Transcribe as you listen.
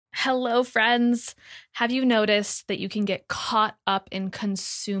Hello, friends. Have you noticed that you can get caught up in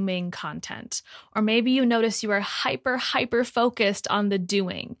consuming content? Or maybe you notice you are hyper focused on the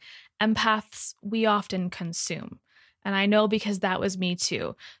doing. Empaths, we often consume. And I know because that was me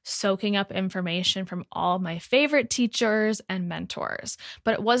too, soaking up information from all my favorite teachers and mentors.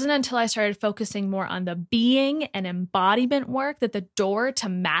 But it wasn't until I started focusing more on the being and embodiment work that the door to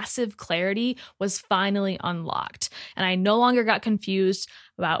massive clarity was finally unlocked. And I no longer got confused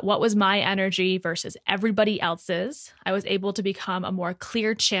about what was my energy versus everybody else's. I was able to become a more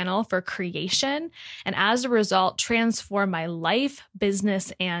clear channel for creation, and as a result, transform my life,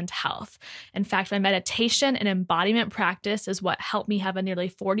 business, and health. In fact, my meditation and embodiment practice is what helped me have a nearly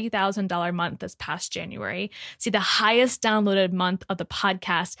 $40,000 month this past January, see the highest downloaded month of the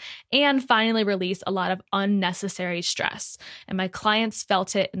podcast, and finally release a lot of unnecessary stress. And my clients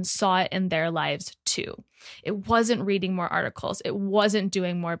felt it and saw it in their lives too. It wasn't reading more articles. It wasn't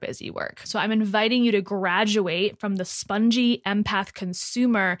doing more busy work. So I'm inviting you to graduate from the spongy empath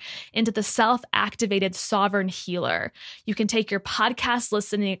consumer into the self-activated sovereign healer. You can take your podcast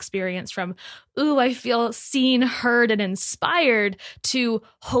listening experience from, ooh, I feel seen, heard, and inspired to,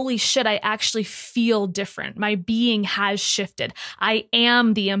 holy shit, I actually feel different. My being has shifted. I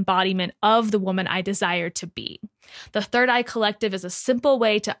am the embodiment of the woman I desire to be. The Third Eye Collective is a simple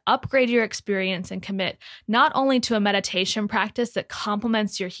way to upgrade your experience and commit not only to a meditation practice that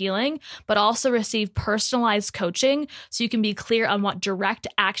complements your healing, but also receive personalized coaching so you can be clear on what direct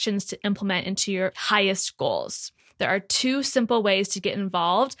actions to implement into your highest goals. There are two simple ways to get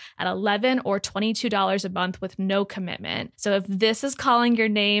involved at $11 or $22 a month with no commitment. So if this is calling your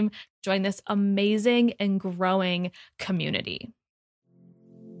name, join this amazing and growing community.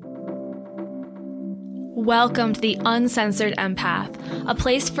 Welcome to the Uncensored Empath, a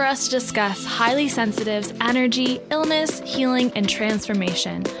place for us to discuss highly sensitive's energy, illness, healing, and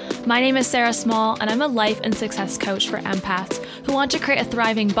transformation. My name is Sarah Small, and I'm a life and success coach for empaths who want to create a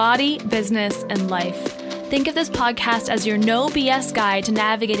thriving body, business, and life. Think of this podcast as your no BS guide to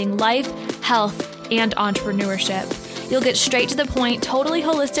navigating life, health, and entrepreneurship. You'll get straight to the point, totally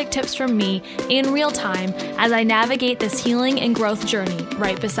holistic tips from me in real time as I navigate this healing and growth journey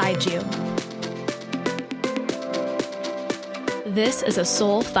right beside you. This is a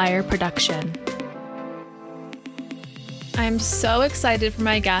Soul Fire production. I'm so excited for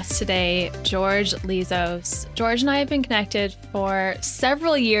my guest today, George Lizos. George and I have been connected for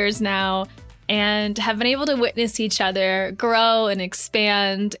several years now and have been able to witness each other grow and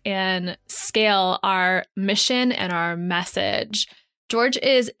expand and scale our mission and our message. George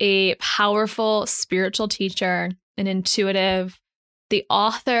is a powerful spiritual teacher, an intuitive, the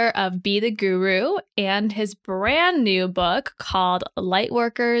author of Be the Guru, and his brand new book called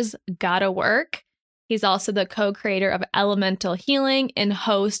Lightworkers Gotta Work. He's also the co-creator of Elemental Healing and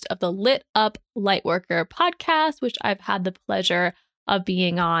host of the Lit Up Lightworker podcast, which I've had the pleasure of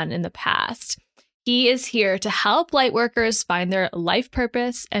being on in the past. He is here to help lightworkers find their life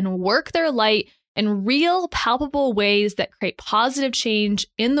purpose and work their light in real, palpable ways that create positive change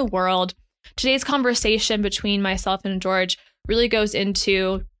in the world. Today's conversation between myself and George really goes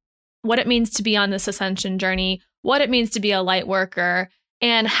into what it means to be on this ascension journey, what it means to be a light worker,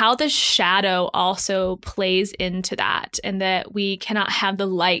 and how the shadow also plays into that, and that we cannot have the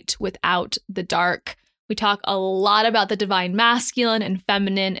light without the dark. We talk a lot about the divine masculine and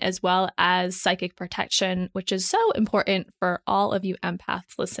feminine, as well as psychic protection, which is so important for all of you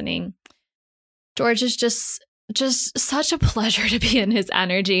empaths listening. George is just such a pleasure to be in his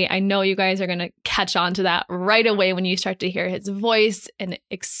energy. I know you guys are going to catch on to that right away when you start to hear his voice and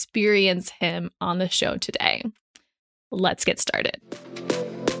experience him on the show today. Let's get started.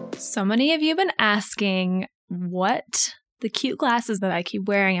 So many of you have been asking what the cute glasses that I keep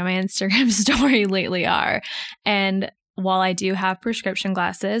wearing on my Instagram story lately are. And while I do have prescription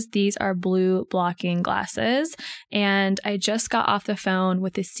glasses, these are blue blocking glasses. And I just got off the phone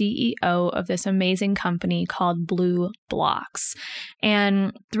with the CEO of this amazing company called Blue Blocks.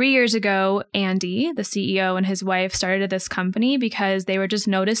 And 3 years ago, Andy, the CEO, and his wife started this company because they were just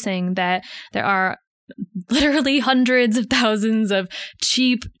noticing that there are literally hundreds of thousands of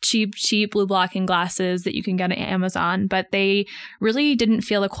cheap blue blocking glasses that you can get on Amazon, but they really didn't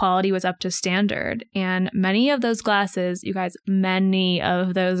feel the quality was up to standard. And many of those glasses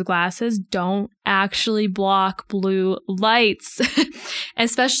don't actually block blue lights,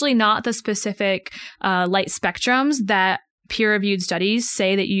 especially not the specific light spectrums that peer-reviewed studies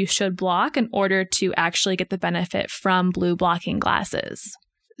say that you should block in order to actually get the benefit from blue blocking glasses.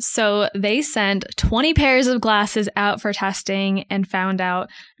 So they sent 20 pairs of glasses out for testing and found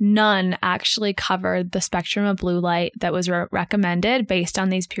out none actually covered the spectrum of blue light that was recommended based on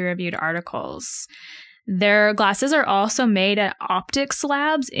these peer-reviewed articles. Their glasses are also made at optics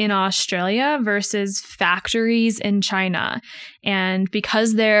labs in Australia versus factories in China. And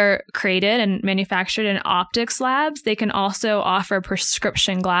because they're created and manufactured in optics labs, they can also offer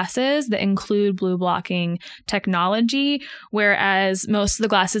prescription glasses that include blue blocking technology, whereas most of the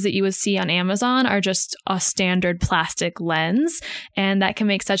glasses that you would see on Amazon are just a standard plastic lens, and that can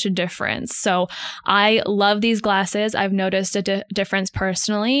make such a difference. So I love these glasses. I've noticed a difference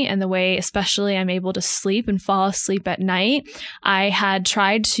personally in the way, especially I'm able to sleep and fall asleep at night. I had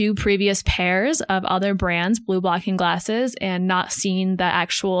tried 2 previous pairs of other brands, blue blocking glasses, and not seen the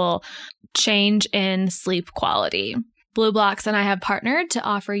actual change in sleep quality. Blue Blocks and I have partnered to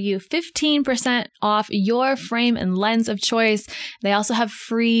offer you 15% off your frame and lens of choice. They also have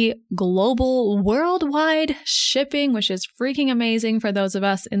free global worldwide shipping, which is freaking amazing for those of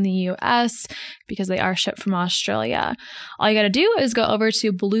us in the US because they are shipped from Australia. All you got to do is go over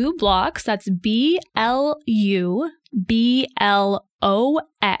to Blue Blocks, that's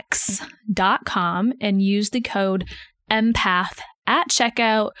BLUBLOX.com, and use the code EMPATH at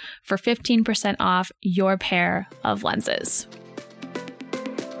checkout for 15% off your pair of lenses.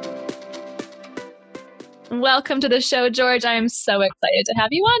 Welcome to the show, George. I am so excited to have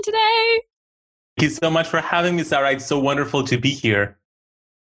you on today. Thank you so much for having me, Sarah. It's so wonderful to be here.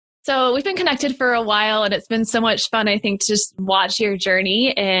 So we've been connected for a while, and it's been so much fun, I think, to just watch your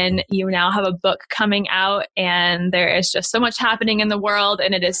journey. And you now have a book coming out, and there is just so much happening in the world,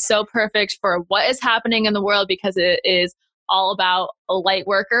 and it is so perfect for what is happening in the world because it is all about light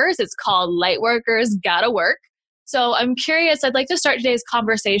workers. It's called Light Workers Gotta Work. So I'm curious, I'd like to start today's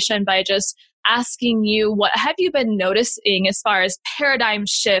conversation by just asking you, what have you been noticing as far as paradigm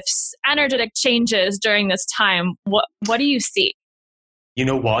shifts, energetic changes during this time? What do you see? You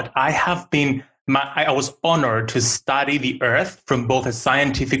know what? I was honored to study the earth from both a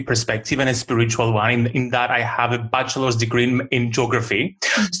scientific perspective and a spiritual one, in that I have a bachelor's degree in geography.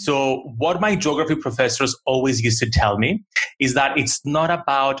 Mm-hmm. So what my geography professors always used to tell me is that it's not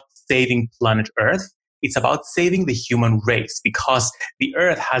about saving planet Earth, it's about saving the human race, because the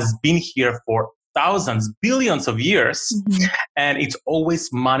earth has been here for thousands, billions of years, mm-hmm. and it's always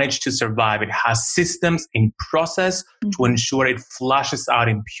managed to survive. It has systems in process mm-hmm. to ensure it flushes out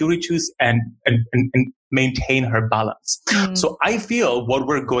impurities and maintain her balance. Mm-hmm. So I feel what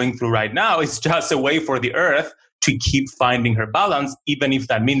we're going through right now is just a way for the earth to keep finding her balance, even if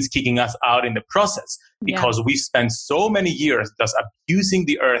that means kicking us out in the process, because we spent so many years just abusing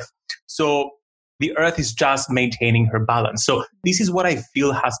the earth. So the earth is just maintaining her balance. So this is what I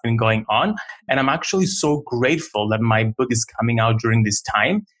feel has been going on. And I'm actually so grateful that my book is coming out during this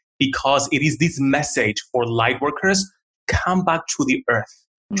time, because it is this message for light workers: come back to the earth,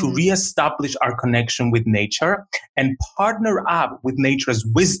 to reestablish our connection with nature and partner up with nature's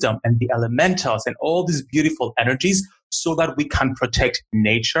wisdom and the elementals and all these beautiful energies, so that we can protect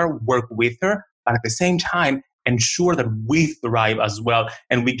nature, work with her, but at the same time, ensure that we thrive as well,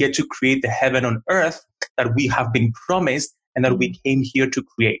 and we get to create the heaven on earth that we have been promised and that we came here to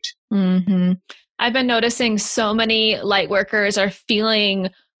create. Mm-hmm. I've been noticing so many light workers are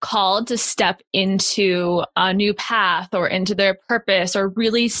feeling called to step into a new path or into their purpose, or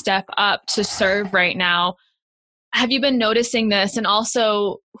really step up to serve right now. Have you been noticing this? And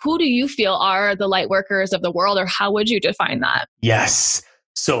also, who do you feel are the light workers of the world, or how would you define that? Yes.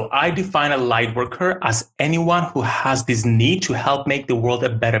 So I define a light worker as anyone who has this need to help make the world a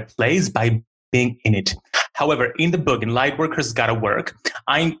better place by being in it. However, in the book, in Light Workers Gotta Work,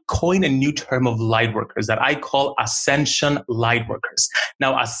 I coined a new term of light workers that I call ascension light workers.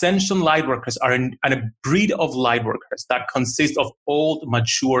 Now, ascension light workers are a breed of light workers that consist of old,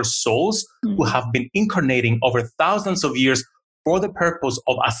 mature souls who have been incarnating over thousands of years for the purpose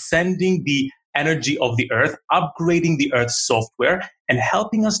of ascending the energy of the earth, upgrading the earth's software, and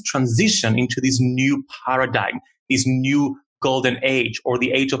helping us transition into this new paradigm, this new golden age, or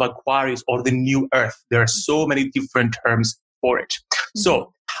the age of Aquarius, or the new earth. There are so many different terms for it.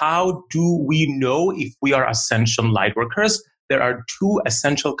 So how do we know if we are ascension light workers? There are 2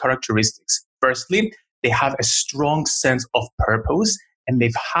 essential characteristics. Firstly, they have a strong sense of purpose, and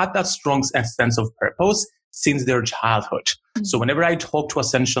they've had that strong sense of purpose since their childhood. So whenever I talk to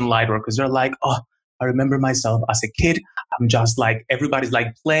ascension light workers, they're like, oh, I remember myself as a kid. I'm just like, everybody's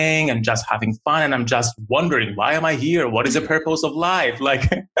like playing and just having fun. And I'm just wondering, why am I here? What is the purpose of life? Like,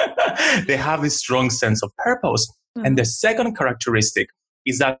 they have this strong sense of purpose. And the second characteristic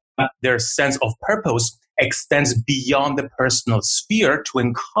is that their sense of purpose extends beyond the personal sphere to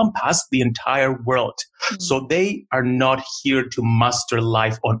encompass the entire world. So they are not here to master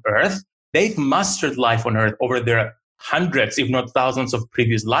life on earth. They've mastered life on earth over their hundreds, if not thousands of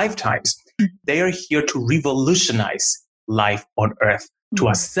previous lifetimes. They are here to revolutionize life on earth, to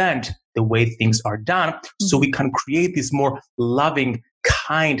ascend the way things are done, so we can create this more loving,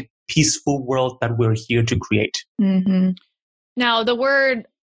 kind, peaceful world that we're here to create. Now, the word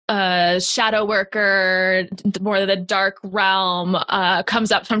shadow worker, more the dark realm,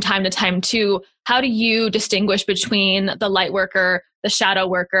 comes up from time to time too. How do you distinguish between the light worker, the shadow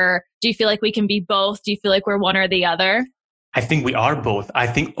worker? Do you feel like we can be both? Do you feel like we're one or the other? I think we are both. I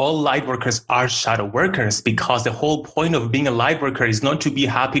think all light workers are shadow workers, because the whole point of being a light worker is not to be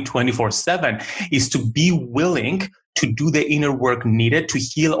happy 24/7, is to be willing to do the inner work needed to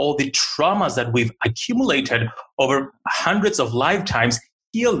heal all the traumas that we've accumulated over hundreds of lifetimes,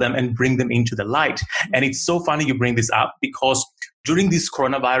 heal them and bring them into the light. And it's so funny you bring this up, because during this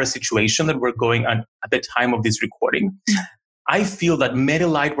coronavirus situation that we're going on at the time of this recording, I feel that many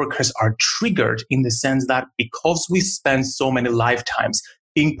light workers are triggered in the sense that because we spend so many lifetimes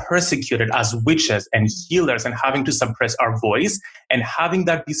being persecuted as witches and healers and having to suppress our voice, and having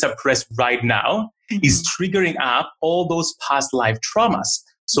that be suppressed right now is triggering up all those past life traumas.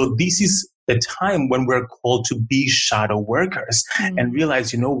 So this is the time when we're called to be shadow workers and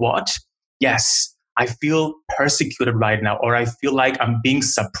realize, you know what? Yes, I feel persecuted right now, or I feel like I'm being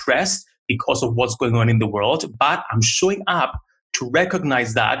suppressed because of what's going on in the world, but I'm showing up to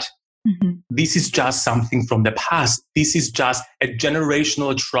recognize that this is just something from the past. This is just a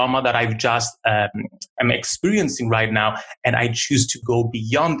generational trauma that I've just am experiencing right now, and I choose to go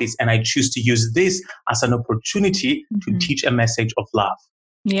beyond this, and I choose to use this as an opportunity to teach a message of love.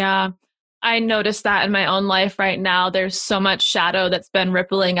 Yeah. I noticed that in my own life right now. There's so much shadow that's been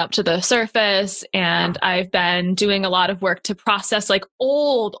rippling up to the surface. And I've been doing a lot of work to process like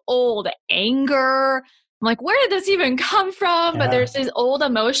old anger. I'm like, where did this even come from? But there's these old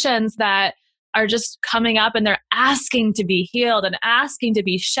emotions that are just coming up, and they're asking to be healed and asking to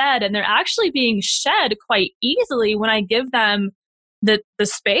be shed. And they're actually being shed quite easily when I give them the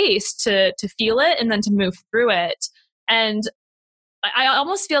space to feel it and then to move through it. And I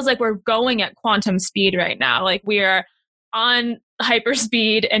almost feels like we're going at quantum speed right now. Like we are on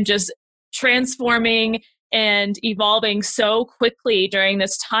hyperspeed and just transforming and evolving so quickly during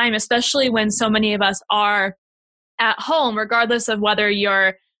this time, especially when so many of us are at home, regardless of whether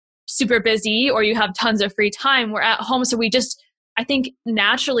you're super busy or you have tons of free time. We're at home. So we just, I think,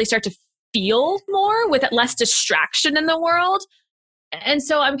 naturally start to feel more with less distraction in the world. And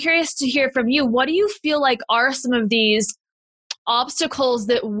so I'm curious to hear from you. What do you feel like are some of these obstacles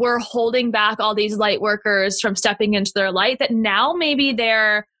that were holding back all these light workers from stepping into their light, that now maybe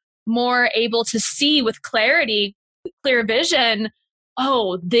they're more able to see with clarity, clear vision,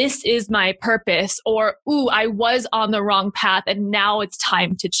 oh, this is my purpose, or, ooh, I was on the wrong path and now it's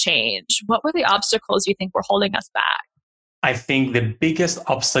time to change? What were the obstacles you think were holding us back? I think the biggest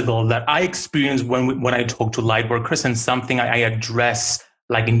obstacle that I experience when I talk to light workers, and something I address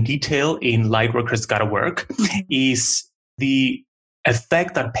like in detail in Light Workers Gotta Work, is the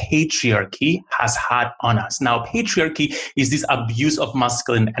effect that patriarchy has had on us. Now, patriarchy is this abuse of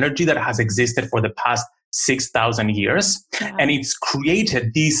masculine energy that has existed for the past 6,000 years. Yeah. And it's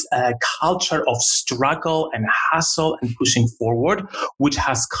created this culture of struggle and hustle and pushing forward, which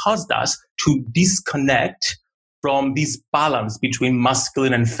has caused us to disconnect from this balance between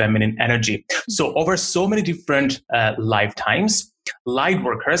masculine and feminine energy. So over so many different lifetimes, light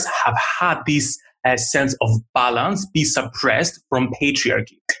workers have had this sense of balance be suppressed from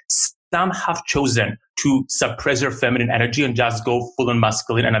patriarchy. Some have chosen to suppress their feminine energy and just go full on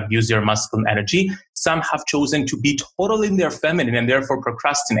masculine and abuse their masculine energy. Some have chosen to be totally in their feminine and therefore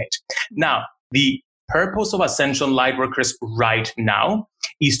procrastinate. Now, the purpose of Ascension Light Workers right now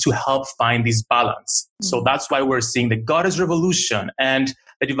is to help find this balance. So that's why we're seeing the Goddess Revolution and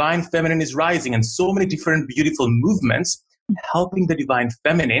the Divine Feminine is rising, and so many different beautiful movements helping the Divine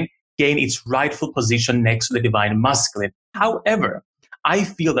Feminine gain its rightful position next to the Divine Masculine. However, I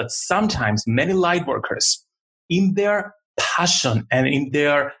feel that sometimes many light workers, in their passion and in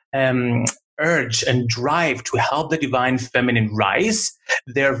their urge and drive to help the Divine Feminine rise,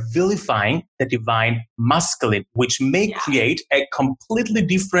 they're vilifying the Divine Masculine, which may create a completely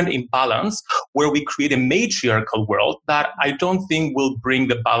different imbalance where we create a matriarchal world that I don't think will bring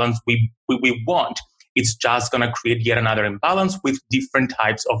the balance we want. It's just going to create yet another imbalance with different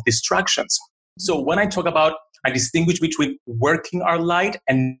types of distractions. So when I talk about, I distinguish between working our light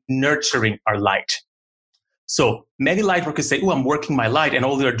and nurturing our light. So many light workers say, oh, I'm working my light. And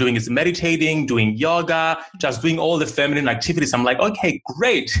all they're doing is meditating, doing yoga, just doing all the feminine activities. I'm like, okay,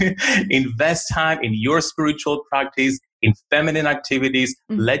 great. Invest time in your spiritual practice, in feminine activities.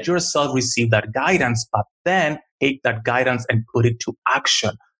 Mm-hmm. Let yourself receive that guidance, but then take that guidance and put it to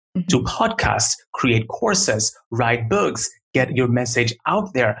action. Mm-hmm. Do podcasts, create courses, write books, get your message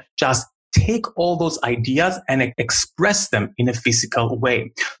out there. Just take all those ideas and express them in a physical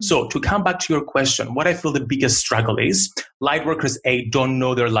way. So to come back to your question, what I feel the biggest struggle is, light workers, don't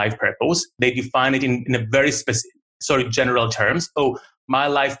know their life purpose. They define it in a very general terms. Oh, my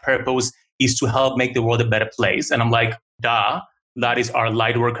life purpose is to help make the world a better place. And I'm like, duh, that is our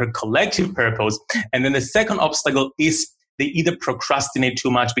light worker collective purpose. And then the second obstacle is they either procrastinate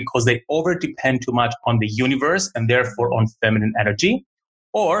too much because they over-depend too much on the universe and therefore on feminine energy,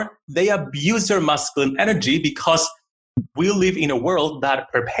 or they abuse their masculine energy because we live in a world that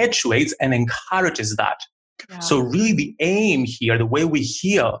perpetuates and encourages that. Yeah. So really the aim here, the way we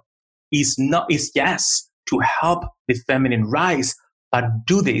heal is yes, to help the feminine rise, but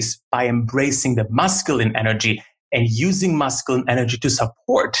do this by embracing the masculine energy and using masculine energy to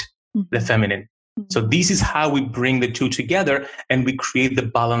support the feminine. So this is how we bring the two together and we create the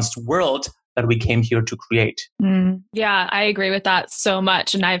balanced world that we came here to create. Yeah, I agree with that so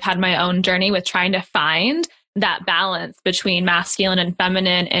much. And I've had my own journey with trying to find that balance between masculine and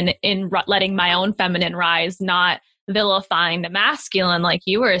feminine, and in letting my own feminine rise, not vilifying the masculine, like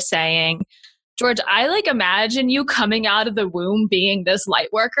you were saying. George, I imagine you coming out of the womb being this light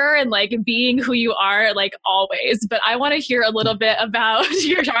worker and being who you are always. But I want to hear a little bit about,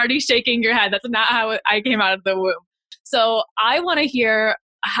 you're already shaking your head. That's not how I came out of the womb. So I want to hear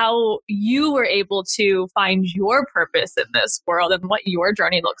how you were able to find your purpose in this world and what your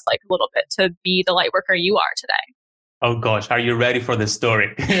journey looks like a little bit to be the light worker you are today. Oh gosh, are you ready for the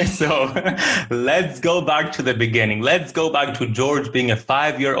story? So let's go back to the beginning. Let's go back to George being a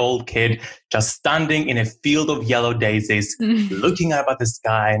 5-year-old kid, just standing in a field of yellow daisies, looking up at the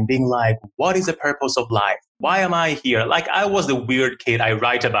sky and being like, what is the purpose of life? Why am I here? I was the weird kid I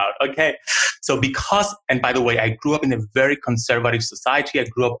write about, okay? So and by the way, I grew up in a very conservative society. I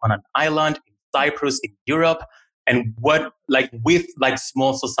grew up on an island in Cyprus in Europe. And with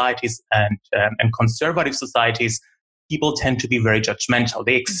small societies and conservative societies, people tend to be very judgmental.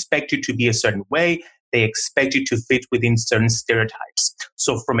 They expect you to be a certain way. They expect you to fit within certain stereotypes.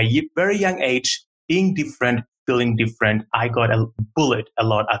 So from a very young age, being different, feeling different, I got bullied a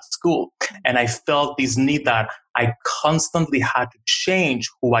lot at school. And I felt this need that I constantly had to change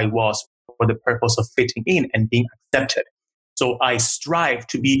who I was for the purpose of fitting in and being accepted. So I strive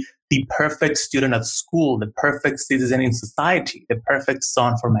to be the perfect student at school, the perfect citizen in society, the perfect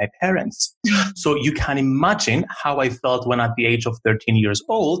son for my parents. So you can imagine how I felt when at the age of 13 years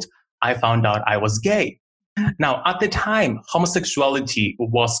old, I found out I was gay. Now, at the time, homosexuality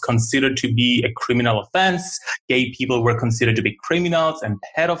was considered to be a criminal offense. Gay people were considered to be criminals and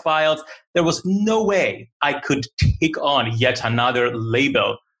pedophiles. There was no way I could take on yet another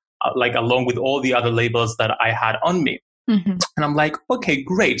label, along with all the other labels that I had on me. Mm-hmm. And I'm like, okay,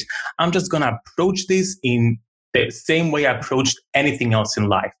 great. I'm just going to approach this in the same way I approached anything else in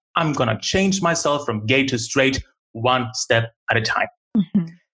life. I'm going to change myself from gay to straight, one step at a time. Mm-hmm.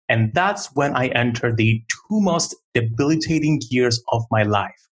 And that's when I entered the 2 most debilitating years of my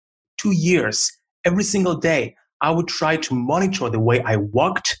life. 2 years, every single day, I would try to monitor the way I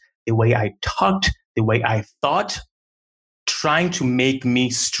walked, the way I talked, the way I thought, trying to make me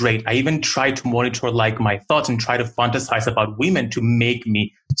straight. I even tried to monitor my thoughts and try to fantasize about women to make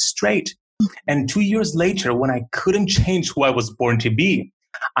me straight. And 2 years later, when I couldn't change who I was born to be,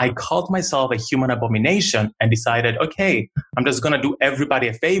 I called myself a human abomination and decided, okay, I'm just going to do everybody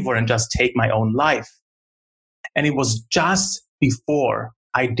a favor and just take my own life. And it was just before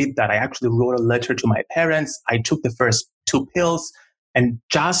I did that, I actually wrote a letter to my parents. I took the first 2 pills. And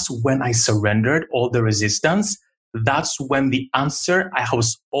just when I surrendered all the resistance, that's when the answer I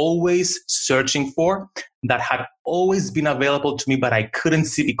was always searching for, that had always been available to me, but I couldn't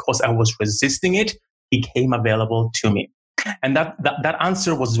see because I was resisting it, became available to me. And that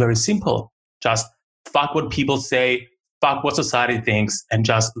answer was very simple. Just fuck what people say, fuck what society thinks, and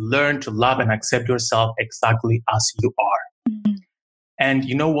just learn to love and accept yourself exactly as you are. Mm-hmm. And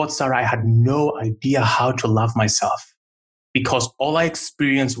you know what, Sarah? I had no idea how to love myself because all I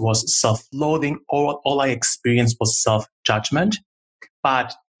experienced was self-loathing. All I experienced was self-judgment.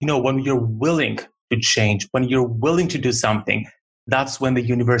 But, when you're willing to change, when you're willing to do something, that's when the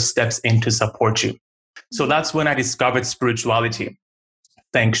universe steps in to support you. So that's when I discovered spirituality.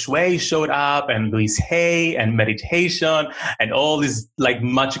 Feng Shui showed up and Louise Hay and meditation and all these like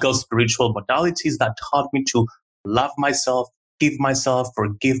magical spiritual modalities that taught me to love myself, give myself,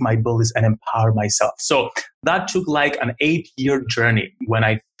 forgive my bullies, and empower myself. So that took like an 8-year journey. When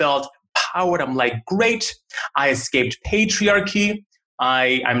I felt empowered, I'm like, great, I escaped patriarchy.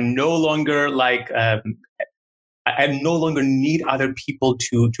 I'm no longer like, I no longer need other people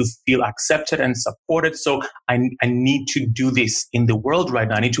to feel accepted and supported. So I need to do this in the world right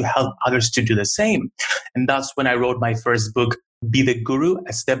now. I need to help others to do the same. And that's when I wrote my first book, Be the Guru,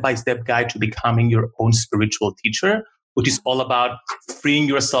 a step-by-step guide to becoming your own spiritual teacher, which is all about freeing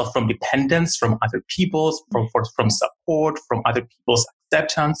yourself from dependence, from other people's, from support, from other people's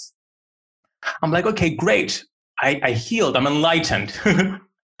acceptance. I'm like, okay, great. I healed. I'm enlightened.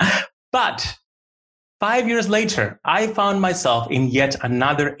 But 5 years later, I found myself in yet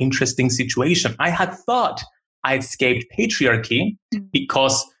another interesting situation. I had thought I escaped patriarchy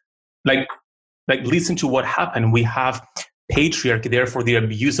because, like listen to what happened. We have patriarchy, therefore the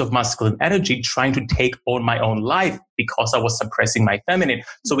abuse of masculine energy, trying to take on my own life because I was suppressing my feminine.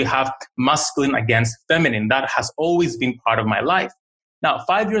 So we have masculine against feminine. That has always been part of my life. Now,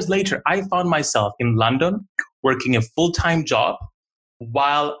 5 years later, I found myself in London working a full-time job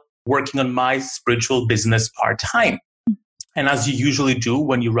while working on my spiritual business part-time. And as you usually do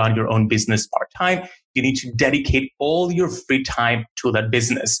when you run your own business part-time, you need to dedicate all your free time to that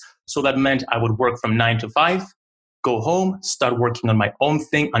business. So that meant I would work from 9 to 5, go home, start working on my own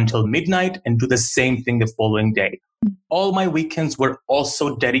thing until midnight, and do the same thing the following day. All my weekends were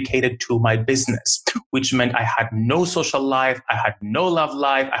also dedicated to my business, which meant I had no social life, I had no love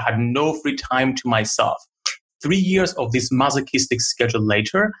life, I had no free time to myself. 3 years of this masochistic schedule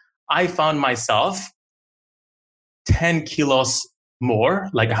later, I found myself 10 kilos more,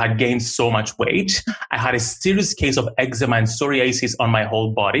 like I had gained so much weight. I had a serious case of eczema and psoriasis on my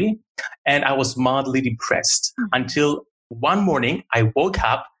whole body, and I was mildly depressed until one morning I woke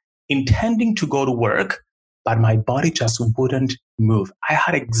up intending to go to work, but my body just wouldn't move. I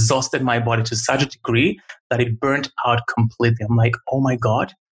had exhausted my body to such a degree that it burnt out completely. I'm like, oh my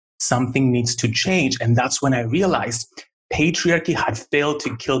God, something needs to change. And that's when I realized patriarchy had failed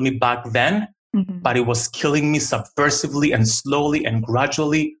to kill me back then, but it was killing me subversively and slowly and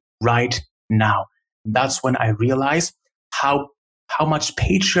gradually right now. That's when I realized how much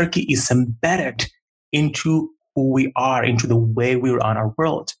patriarchy is embedded into who we are, into the way we run our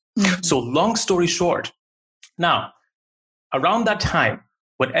world. So long story short, now, around that time,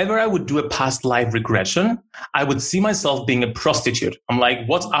 whenever I would do a past life regression, I would see myself being a prostitute. I'm like,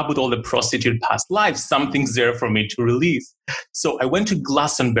 what's up with all the prostitute past lives? Something's there for me to release. So I went to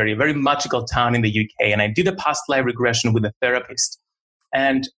Glastonbury, a very magical town in the UK, and I did a past life regression with a therapist.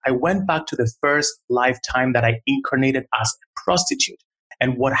 And I went back to the first lifetime that I incarnated as a prostitute.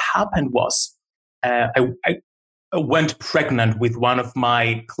 And what happened was I went pregnant with one of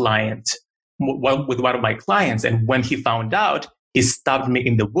my clients. And when he found out, he stabbed me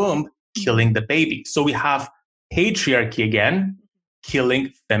in the womb, killing the baby. So we have patriarchy again,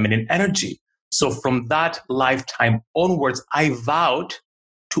 killing feminine energy. So from that lifetime onwards, I vowed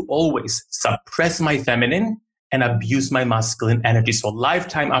to always suppress my feminine and abuse my masculine energy. So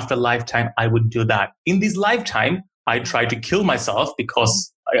lifetime after lifetime, I would do that. In this lifetime, I tried to kill myself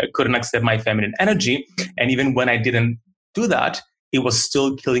because I couldn't accept my feminine energy. And even when I didn't do that, it was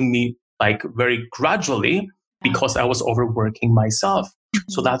still killing me like very gradually because I was overworking myself.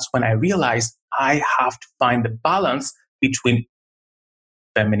 So that's when I realized I have to find the balance between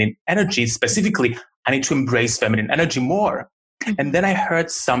feminine energy. Specifically, I need to embrace feminine energy more. And then I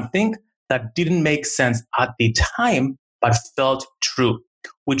heard something that didn't make sense at the time, but felt true,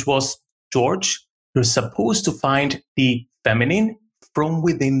 which was, George, you're supposed to find the feminine from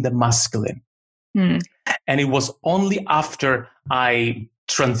within the masculine. And it was only after I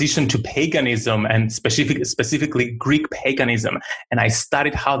transitioned to paganism and specifically Greek paganism, and I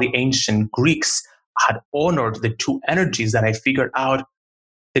studied how the ancient Greeks had honored the two energies that I figured out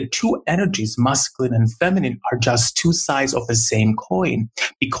the two energies, masculine and feminine, are just two sides of the same coin.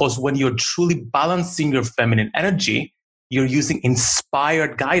 Because when you're truly balancing your feminine energy, you're using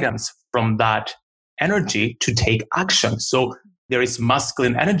inspired guidance from that energy to take action. So there is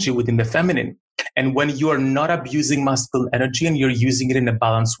masculine energy within the feminine. And when you are not abusing masculine energy and you're using it in a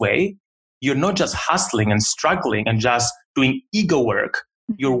balanced way, you're not just hustling and struggling and just doing ego work.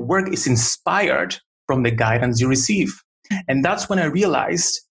 Your work is inspired from the guidance you receive. And that's when I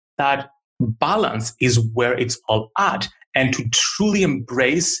realized that balance is where it's all at. And to truly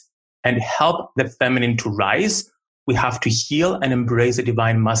embrace and help the feminine to rise, we have to heal and embrace the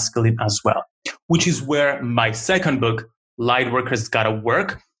divine masculine as well, which is where my second book, Lightworkers Gotta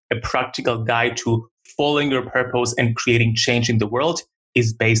Work, a practical guide to following your purpose and creating change in the world,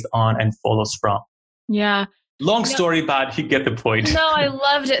 is based on and follows from. Yeah. Long story, but you get the point. No, I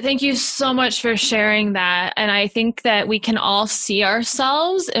loved it. Thank you so much for sharing that. And I think that we can all see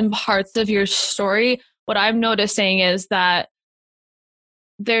ourselves in parts of your story. What I'm noticing is that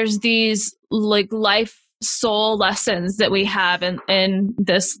there's these like life soul lessons that we have in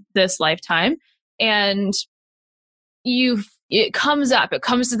this lifetime. And it comes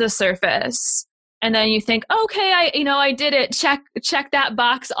to the surface. And then you think, okay, I did it. Check that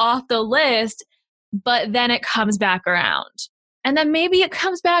box off the list. But then it comes back around, and then maybe it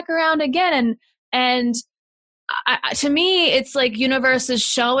comes back around again. And to me, it's like universe is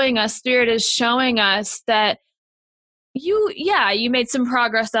showing us, spirit is showing us that you made some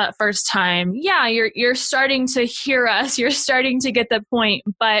progress that first time. Yeah, you're starting to hear us. You're starting to get the point.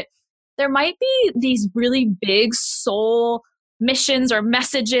 But there might be these really big soul missions or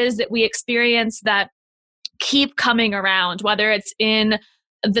messages that we experience that keep coming around, whether it's in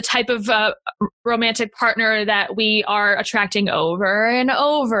the type of romantic partner that we are attracting over and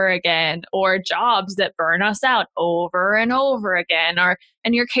over again, or jobs that burn us out over and over again, or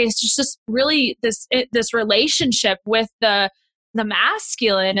in your case, just really this relationship with the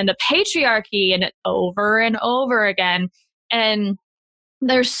masculine and the patriarchy, and over and over again. And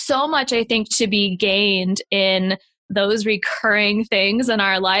there's so much, I think, to be gained in those recurring things in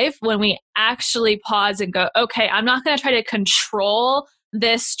our life when we actually pause and go, okay, I'm not going to try to control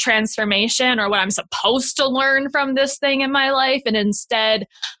this transformation or what I'm supposed to learn from this thing in my life. And instead,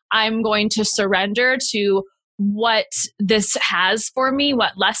 I'm going to surrender to what this has for me,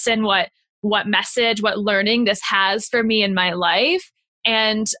 what lesson, what message, what learning this has for me in my life.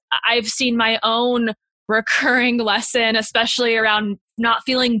 And I've seen my own recurring lesson, especially around not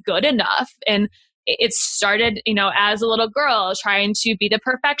feeling good enough. And it started, as a little girl trying to be the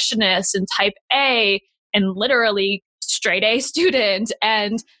perfectionist and type A, and literally straight A student,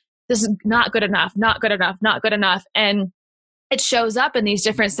 and this is not good enough. And it shows up in these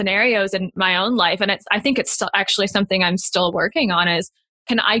different scenarios in my own life. And I think it's still actually something I'm still working on is,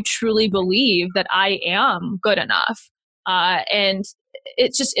 can I truly believe that I am good enough? And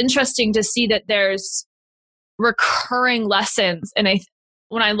it's just interesting to see that there's recurring lessons. And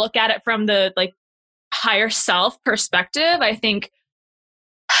when I look at it from the higher self perspective, I think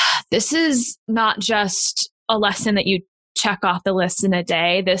this is not just a lesson that you check off the list in a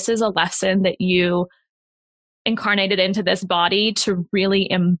day. This is a lesson that you incarnated into this body to really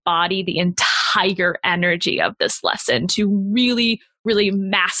embody the entire energy of this lesson, to really, really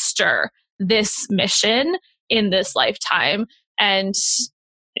master this mission in this lifetime. And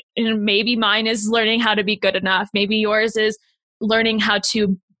maybe mine is learning how to be good enough. Maybe yours is learning how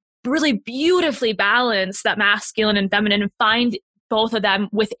to really beautifully balance that masculine and feminine and find both of them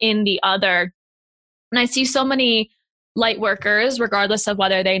within the other. And I see so many light workers, regardless of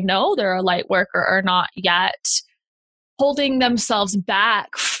whether they know they're a light worker or not yet, holding themselves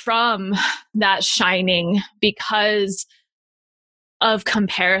back from that shining because of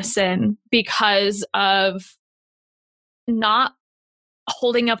comparison, because of not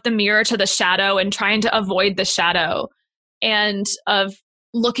holding up the mirror to the shadow and trying to avoid the shadow, and of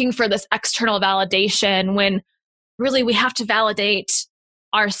looking for this external validation when really we have to validate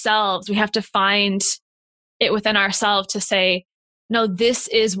ourselves. We have to find it within ourselves to say, no, this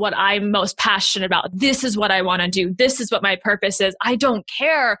is what I'm most passionate about. This is what I want to do. This is what my purpose is. I don't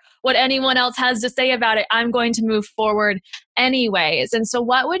care what anyone else has to say about it. I'm going to move forward anyways. And so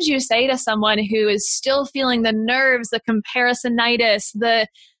what would you say to someone who is still feeling the nerves, the comparisonitis, the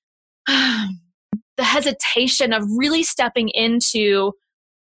hesitation of really stepping into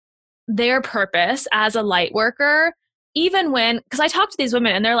their purpose as a light worker, even when, because I talk to these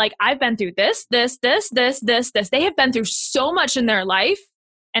women and they're like, I've been through this. They have been through so much in their life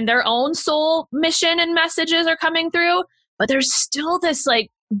and their own soul mission and messages are coming through, but there's still this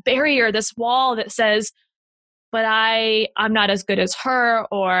barrier, this wall that says, but I'm not as good as her,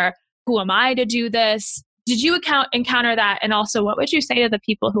 or who am I to do this? Did you encounter that? And also, what would you say to the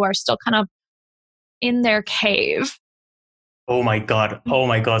people who are still kind of in their cave? Oh my God.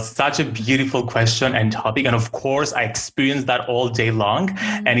 Such a beautiful question and topic. And of course, I experience that all day long,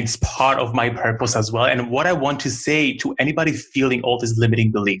 and it's part of my purpose as well. And what I want to say to anybody feeling all these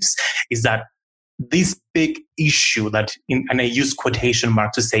limiting beliefs is that this big issue and I use quotation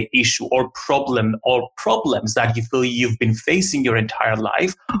mark to say issue or problem or problems that you feel you've been facing your entire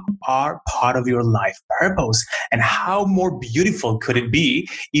life are part of your life purpose. And how more beautiful could it be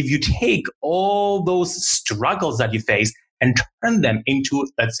if you take all those struggles that you face and turn them into,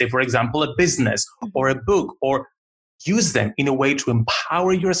 let's say, for example, a business or a book or use them in a way to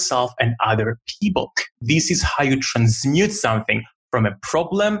empower yourself and other people. This is how you transmute something from a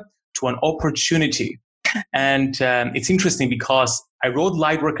problem to an opportunity. And it's interesting because I wrote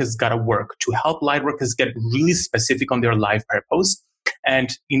Lightworkers Gotta Work to help lightworkers get really specific on their life purpose.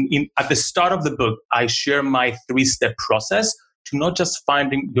 And at the start of the book, I share my 3-step process to not just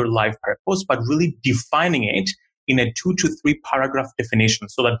finding your life purpose, but really defining it in a 2 to 3 paragraph definition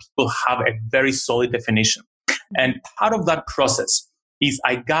so that people have a very solid definition. And part of that process is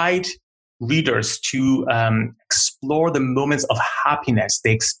I guide readers to explore the moments of happiness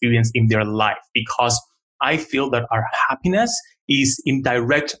they experience in their life, because I feel that our happiness is in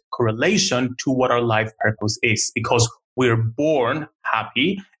direct correlation to what our life purpose is, because we're born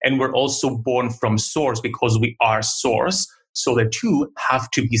happy and we're also born from source because we are source. So the two have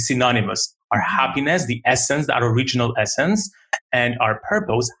to be synonymous. Our happiness, the essence, our original essence, and our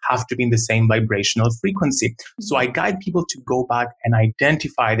purpose have to be in the same vibrational frequency. So I guide people to go back and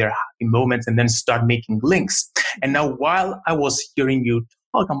identify their happy moments and then start making links. And now while I was hearing you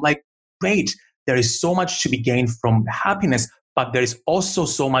talk, I'm like, great, there is so much to be gained from happiness, but there is also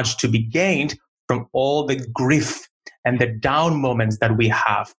so much to be gained from all the grief and the down moments that we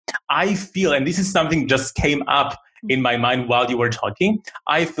have. I feel, and this is something just came up in my mind while you were talking,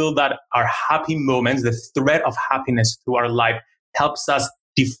 I feel that our happy moments, the thread of happiness through our life, helps us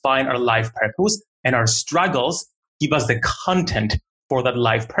define our life purpose, and our struggles give us the content for that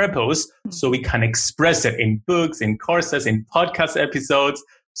life purpose so we can express it in books, in courses, in podcast episodes,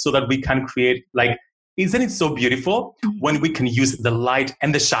 so that we can create, like, isn't it so beautiful when we can use the light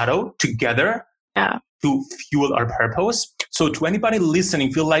and the shadow together to fuel our purpose? So to anybody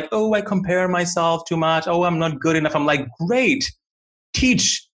listening, feel like, oh, I compare myself too much. Oh, I'm not good enough. I'm like, great.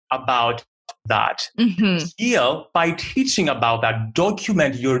 Teach about that. Heal by teaching about that.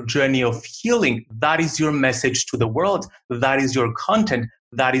 Document your journey of healing. That is your message to the world. That is your content.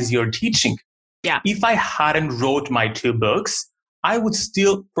 That is your teaching. Yeah. If I hadn't wrote my 2 books, I would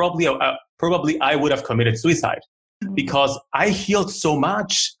still probably I would have committed suicide, because I healed so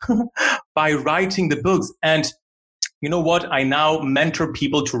much by writing the books. And you know what? I now mentor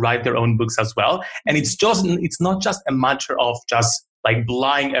people to write their own books as well. And it's not just a matter of just like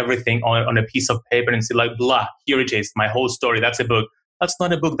blahing everything on a piece of paper and say like, blah, here it is, my whole story. That's a book. That's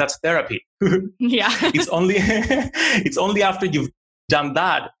not a book. That's therapy. Yeah. It's only after you've done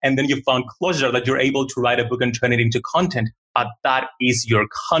that and then you found closure that you're able to write a book and turn it into content. But that is your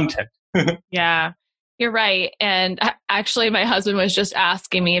content. Yeah. You're right. And actually, my husband was just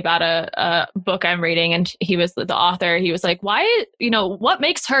asking me about a book I'm reading, and he was the author. He was like, why, what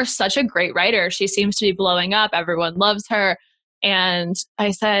makes her such a great writer? She seems to be blowing up. Everyone loves her. And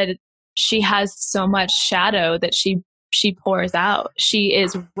I said, she has so much shadow that she pours out. She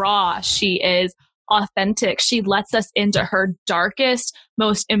is raw. She is authentic. She lets us into her darkest,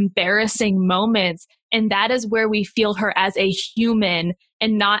 most embarrassing moments. And that is where we feel her as a human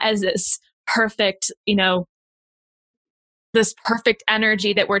and not as this perfect, this perfect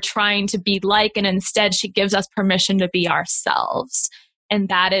energy that we're trying to be like. And instead, she gives us permission to be ourselves. And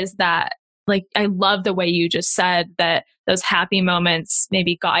that is that, like, I love the way you just said that those happy moments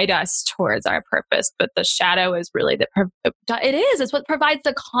maybe guide us towards our purpose, but the shadow is really it's what provides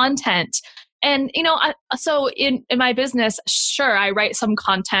the content. And, so in my business, sure, I write some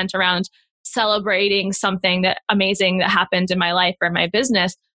content around celebrating something amazing that happened in my life or my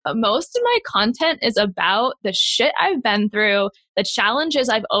business. But most of my content is about the shit I've been through, the challenges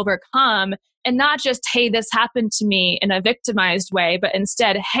I've overcome, and not just, hey, this happened to me in a victimized way, but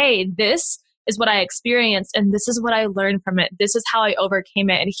instead, hey, this is what I experienced and this is what I learned from it. This is how I overcame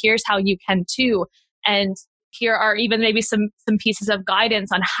it. And here's how you can too. And here are even maybe some pieces of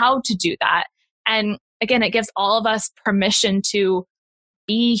guidance on how to do that. And again, it gives all of us permission to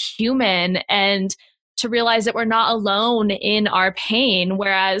be human and to realize that we're not alone in our pain.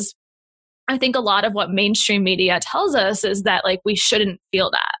 Whereas I think a lot of what mainstream media tells us is that, like, we shouldn't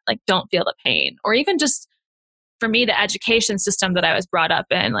feel that, like, don't feel the pain. Or even just for me, the education system that I was brought up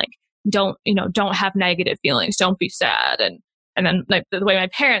in, like, don't have negative feelings, don't be sad. And then, like, the way my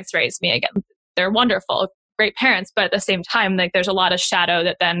parents raised me, again, they're wonderful, great parents, but at the same time, like, there's a lot of shadow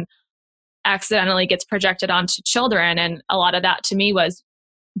that then accidentally gets projected onto children. And a lot of that to me was,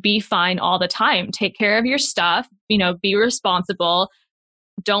 be fine all the time. Take care of your stuff, be responsible.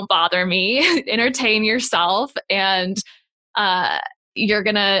 Don't bother me, entertain yourself. And you're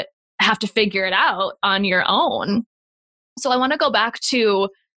going to have to figure it out on your own. So I want to go back to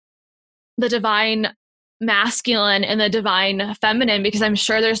the divine masculine and the divine feminine, because I'm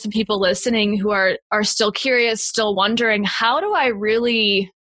sure there's some people listening who are still curious, still wondering, how do I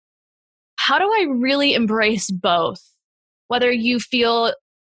how do I really embrace both? Whether you feel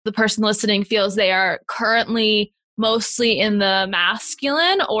the person listening feels they are currently mostly in the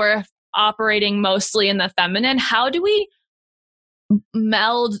masculine or operating mostly in the feminine, how do we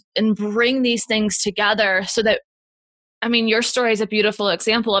meld and bring these things together so that, I mean, your story is a beautiful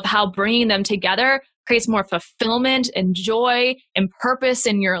example of how bringing them together creates more fulfillment and joy and purpose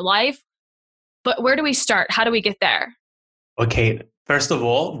in your life. But where do we start? How do we get there? Okay, first of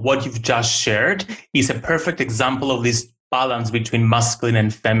all, what you've just shared is a perfect example of this balance between masculine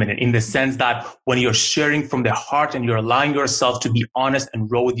and feminine, in the sense that when you're sharing from the heart and you're allowing yourself to be honest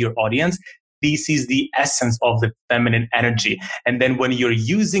and raw with your audience, this is the essence of the feminine energy. And then when you're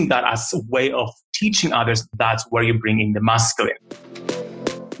using that as a way of teaching others, that's where you bring in the masculine.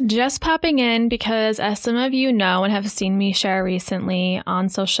 Just popping in because, as some of you know and have seen me share recently on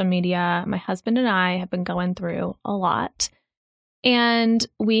social media, my husband and I have been going through a lot. And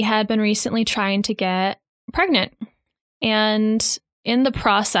we had been recently trying to get pregnant. And in the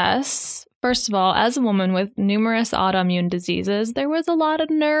process, first of all, as a woman with numerous autoimmune diseases, there was a lot of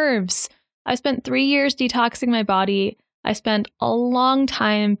nerves. I spent 3 years detoxing my body. I spent a long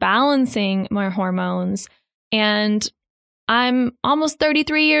time balancing my hormones. And I'm almost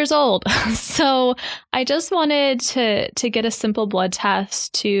 33 years old. So I just wanted to get a simple blood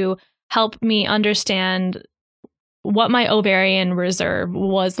test to help me understand what my ovarian reserve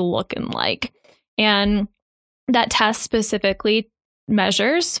was looking like. And that test specifically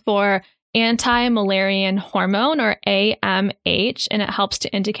measures for anti-Müllerian hormone, or AMH, and it helps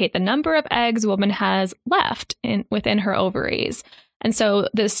to indicate the number of eggs a woman has left within her ovaries. And so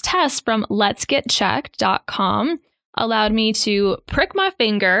this test from letsgetchecked.com allowed me to prick my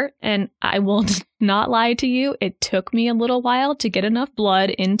finger, and I will not lie to you, it took me a little while to get enough blood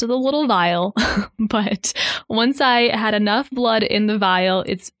into the little vial. But once I had enough blood in the vial,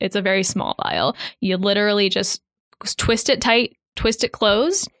 it's a very small vial. You literally just twist it tight, twist it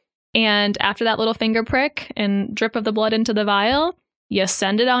closed, and after that little finger prick and drip of the blood into the vial, you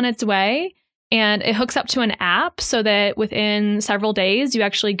send it on its way. And it hooks up to an app so that within several days, you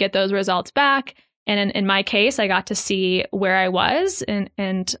actually get those results back. And in my case, I got to see where I was,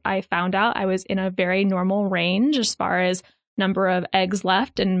 and I found out I was in a very normal range as far as number of eggs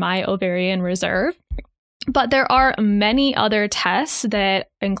left in my ovarian reserve. But there are many other tests that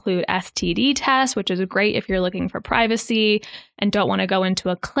include STD tests, which is great if you're looking for privacy and don't want to go into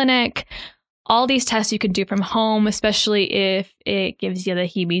a clinic. All these tests you can do from home, especially if it gives you the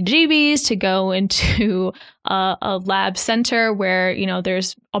heebie-jeebies to go into a lab center where, you know,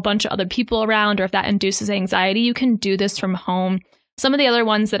 there's a bunch of other people around, or if that induces anxiety, you can do this from home. Some of the other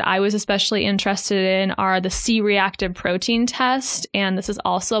ones that I was especially interested in are the C-reactive protein test, and this is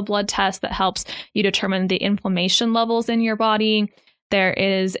also a blood test that helps you determine the inflammation levels in your body. There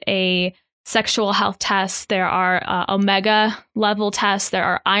is a sexual health tests, there are omega level tests, there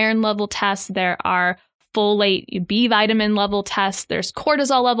are iron level tests, there are folate B vitamin level tests, there's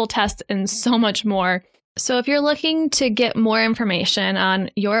cortisol level tests, and so much more. So if you're looking to get more information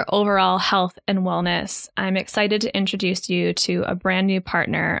on your overall health and wellness, I'm excited to introduce you to a brand new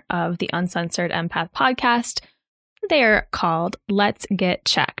partner of the Uncensored Empath podcast. They're called Let's Get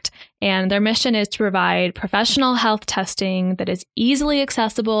Checked, and their mission is to provide professional health testing that is easily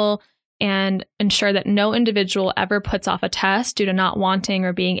accessible and ensure that no individual ever puts off a test due to not wanting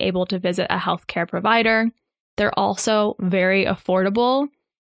or being able to visit a healthcare provider. They're also very affordable,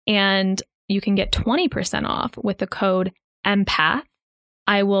 and you can get 20% off with the code EMPATH.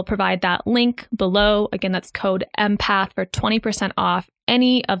 I will provide that link below. Again, that's code EMPATH for 20% off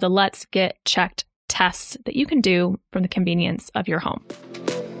any of the Let's Get Checked tests that you can do from the convenience of your home.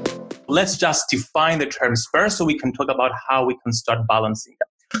 Let's just define the terms first so we can talk about how we can start balancing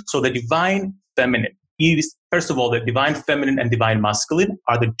them. So the divine feminine is, first of all, the divine feminine and divine masculine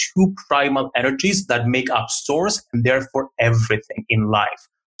are the two primal energies that make up source and therefore everything in life.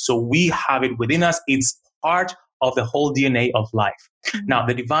 So we have it within us. It's part of the whole DNA of life. Now,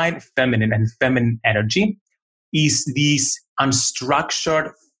 the divine feminine and feminine energy is this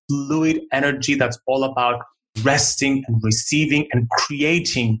unstructured, fluid energy that's all about resting and receiving and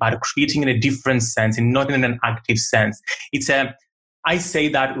creating, but creating in a different sense and not in an active sense. I say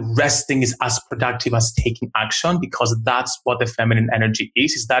that resting is as productive as taking action, because that's what the feminine energy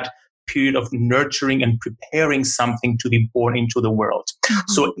is that period of nurturing and preparing something to be born into the world. Mm-hmm.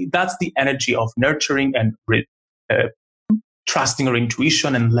 So that's the energy of nurturing and trusting our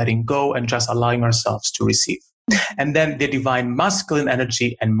intuition and letting go and just allowing ourselves to receive. And then the divine masculine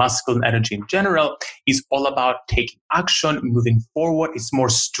energy and masculine energy in general is all about taking action, moving forward. It's more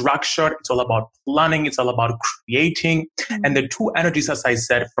structured. It's all about planning. It's all about creating. And the two energies, as I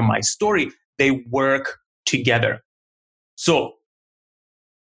said from my story, they work together. So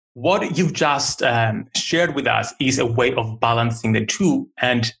what you've just shared with us is a way of balancing the two.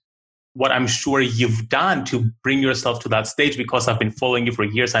 And what I'm sure you've done to bring yourself to that stage, because I've been following you for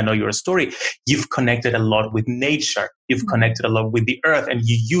years, I know your story, you've connected a lot with nature, you've connected a lot with the earth, and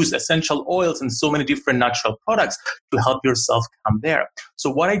you use essential oils and so many different natural products to help yourself come there. So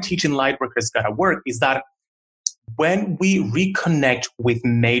what I teach in Lightworkers Gotta Work is that when we reconnect with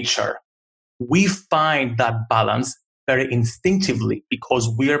nature, we find that balance very instinctively because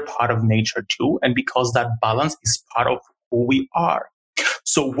we are part of nature too, and because that balance is part of who we are.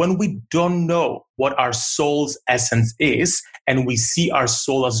 So when we don't know what our soul's essence is, and we see our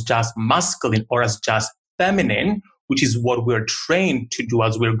soul as just masculine or as just feminine, which is what we're trained to do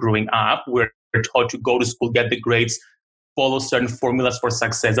as we're growing up, we're taught to go to school, get the grades, follow certain formulas for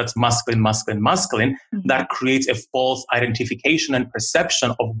success. That's masculine, masculine, masculine. That creates a false identification and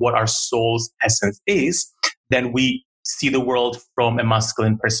perception of what our soul's essence is. Then we see the world from a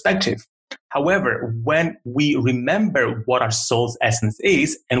masculine perspective. However, when we remember what our soul's essence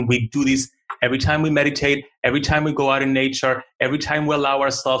is, and we do this every time we meditate, every time we go out in nature, every time we allow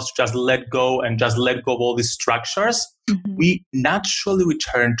ourselves to just let go and just let go of all these structures, we naturally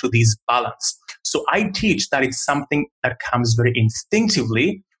return to this balance. So I teach that it's something that comes very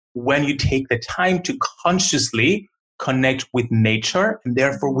instinctively when you take the time to consciously connect with nature and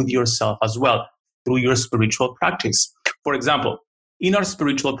therefore with yourself as well through your spiritual practice. For example, in our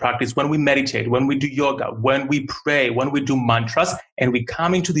spiritual practice, when we meditate, when we do yoga, when we pray, when we do mantras, and we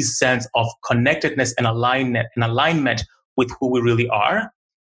come into this sense of connectedness and alignment with who we really are,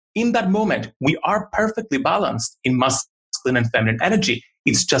 in that moment, we are perfectly balanced in masculine and feminine energy.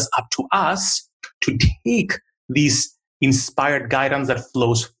 It's just up to us to take this inspired guidance that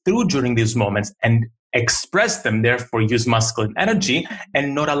flows through during these moments and express them, therefore use masculine energy,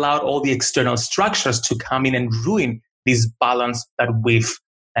 and not allow all the external structures to come in and ruin this balance that we've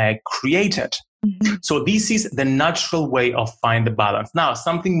created. So this is the natural way of finding the balance. Now,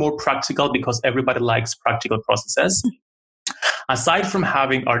 something more practical, because everybody likes practical processes. Aside from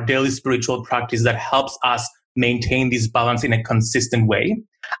having our daily spiritual practice that helps us maintain this balance in a consistent way,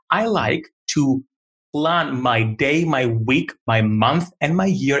 I like to plan my day, my week, my month, and my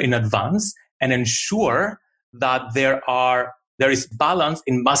year in advance and ensure that there is balance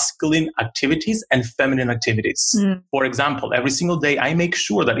in masculine activities and feminine activities. For example, every single day, I make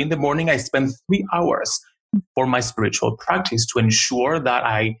sure that in the morning I spend 3 hours for my spiritual practice to ensure that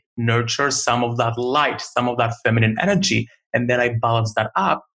I nurture some of that light, some of that feminine energy, and then I balance that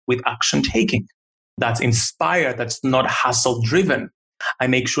up with action taking. That's inspired, that's not hustle driven. I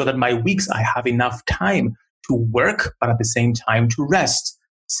make sure that my weeks, I have enough time to work, but at the same time to rest.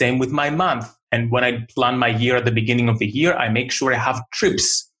 Same with my month. And when I plan my year at the beginning of the year, I make sure I have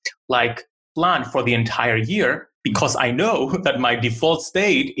trips like planned for the entire year, because I know that my default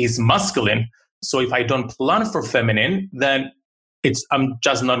state is masculine. So if I don't plan for feminine, then I'm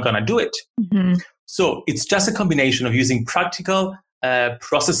just not going to do it. So it's just a combination of using practical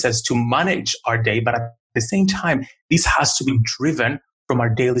processes to manage our day. But at the same time, this has to be driven from our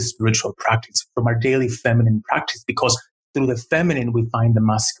daily spiritual practice, from our daily feminine practice, because through the feminine, we find the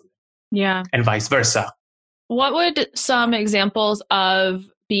masculine. Yeah. And vice versa. What would some examples of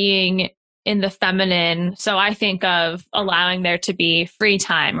being in the feminine? So I think of allowing there to be free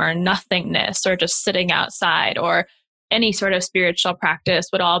time or nothingness or just sitting outside or any sort of spiritual practice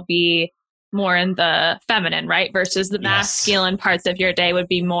would all be more in the feminine, right? Versus the masculine parts of your day would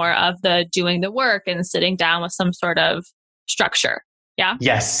be more of the doing the work and sitting down with some sort of structure. Yeah.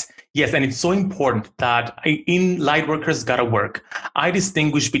 Yes. And it's so important that in Lightworkers Gotta Work, I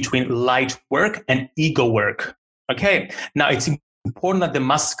distinguish between light work and ego work. Okay. Now it's important that the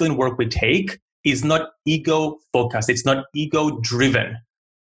masculine work we take is not ego focused. It's not ego driven,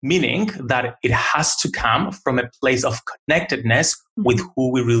 meaning that it has to come from a place of connectedness with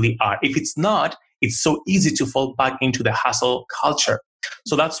who we really are. If it's not, it's so easy to fall back into the hustle culture.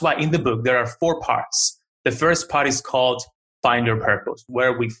 So that's why in the book, there are 4 parts. The first part is called Find Your Purpose,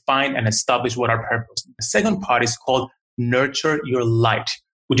 where we find and establish what our purpose is. The second part is called Nurture Your Light,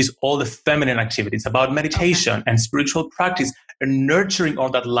 which is all the feminine activities about meditation and spiritual practice and nurturing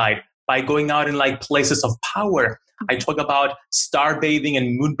all that light by going out in like places of power. I talk about star bathing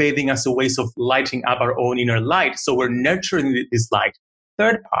and moon bathing as a ways of lighting up our own inner light. So we're nurturing this light.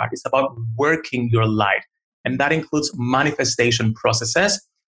 Third part is about working your light. And that includes manifestation processes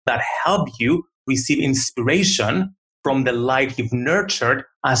that help you receive inspiration from the light you've nurtured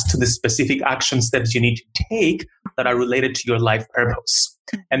as to the specific action steps you need to take that are related to your life purpose.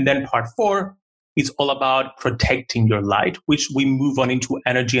 And then part 4 is all about protecting your light, which we move on into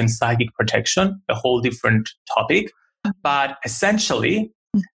energy and psychic protection, a whole different topic. But essentially,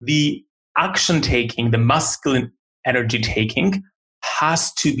 the action taking, the masculine energy taking,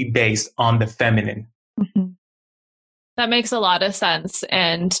 has to be based on the feminine. Mm-hmm. That makes a lot of sense.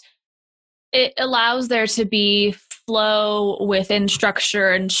 And it allows there to be flow within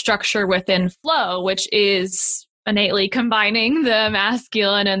structure and structure within flow, which is innately combining the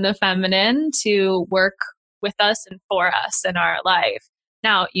masculine and the feminine to work with us and for us in our life.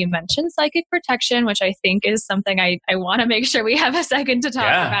 Now, you mentioned psychic protection, which I think is something I want to make sure we have a second to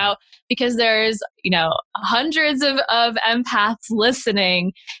talk about, because there's, hundreds of empaths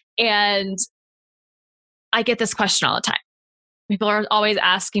listening, and I get this question all the time. People are always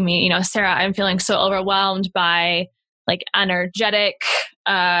asking me, Sarah, I'm feeling so overwhelmed by energetic,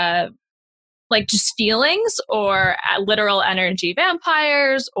 just feelings, or literal energy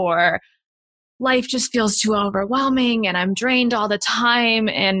vampires, or life just feels too overwhelming and I'm drained all the time.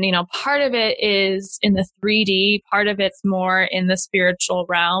 And, part of it is in the 3D, part of it's more in the spiritual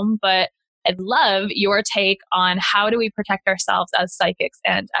realm. But I'd love your take on how do we protect ourselves as psychics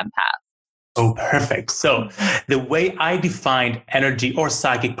and empaths? Oh, perfect. So the way I defined energy or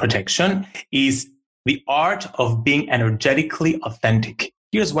psychic protection is the art of being energetically authentic.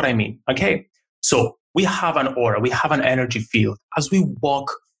 Here's what I mean. Okay. So we have an aura, we have an energy field as we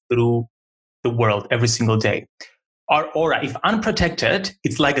walk through the world every single day. Our aura, if unprotected,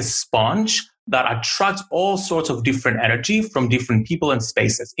 it's like a sponge that attracts all sorts of different energy from different people and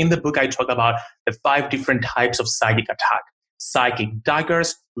spaces. In the book, I talk about the 5 different types of psychic attack: psychic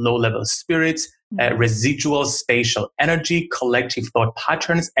daggers, low-level spirits, residual spatial energy, collective thought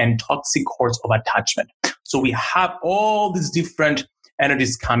patterns, and toxic cords of attachment. So we have all these different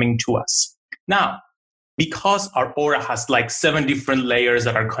energies coming to us. Now, because our aura has 7 different layers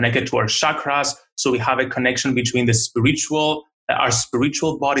that are connected to our chakras, so we have a connection between our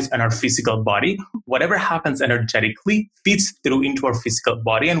spiritual bodies and our physical body. Whatever happens energetically feeds through into our physical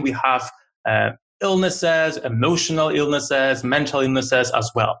body, and we have illnesses, emotional illnesses, mental illnesses as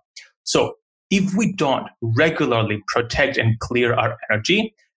well. So if we don't regularly protect and clear our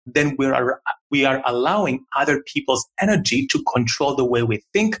energy, then we are allowing other people's energy to control the way we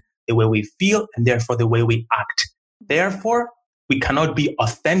think, the way we feel, and therefore the way we act. Therefore, we cannot be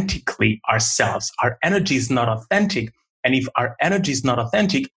authentically ourselves. Our energy is not authentic. And if our energy is not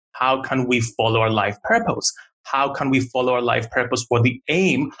authentic, how can we follow our life purpose? How can we follow our life purpose for the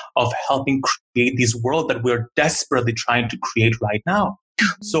aim of helping create this world that we're desperately trying to create right now?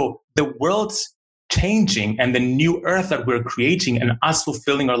 So the world's changing, and the new earth that we're creating and us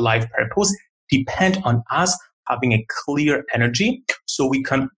fulfilling our life purpose depend on us having a clear energy so we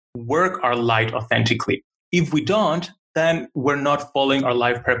can work our light authentically. If we don't, then we're not following our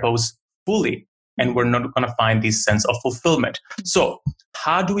life purpose fully, and we're not going to find this sense of fulfillment. So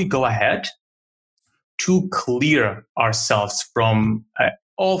how do we go ahead to clear ourselves from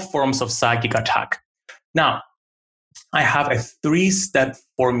all forms of psychic attack? Now, I have a 3-step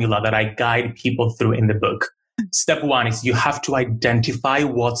formula that I guide people through in the book. Step 1 is you have to identify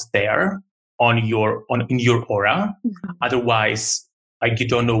what's there in your aura. Otherwise, you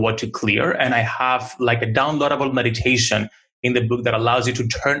don't know what to clear. And I have a downloadable meditation in the book that allows you to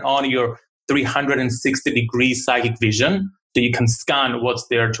turn on your 360-degree psychic vision so you can scan what's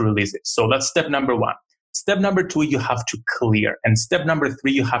there to release it. So that's step number 1. Step number 2, you have to clear. And step number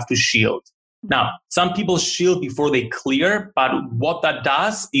 3, you have to shield. Now, some people shield before they clear, but what that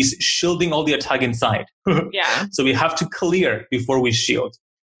does is shielding all the attack inside. Yeah. So we have to clear before we shield.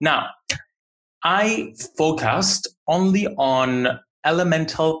 Now, I focused only on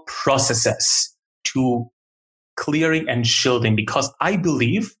elemental processes to clearing and shielding because I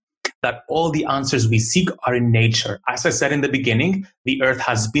believe that all the answers we seek are in nature. As I said in the beginning, the earth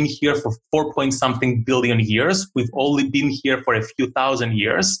has been here for 4-point-something billion years. We've only been here for a few thousand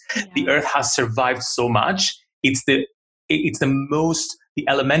years. Yeah. The earth has survived so much. It's the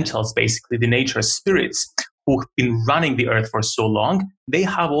elementals, basically, the nature spirits who've been running the earth for so long. They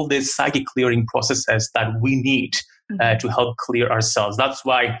have all these psychic clearing processes that we need to help clear ourselves. That's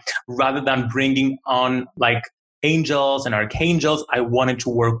why rather than bringing on angels and archangels, I wanted to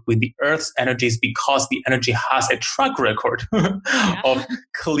work with the earth's energies because the energy has a track record of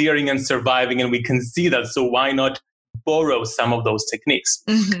clearing and surviving, and we can see that. So why not borrow some of those techniques?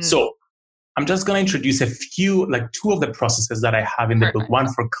 So I'm just going to introduce a few, like two of the processes that I have in the book,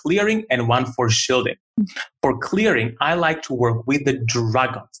 one for clearing and one for shielding. For clearing, I like to work with the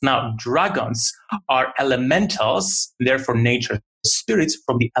dragons. Now, dragons are elementals, therefore nature spirits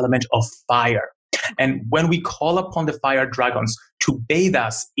from the element of fire. And when we call upon the fire dragons to bathe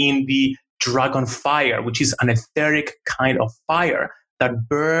us in the dragon fire, which is an etheric kind of fire that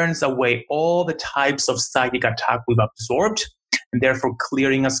burns away all the types of psychic attack we've absorbed, and therefore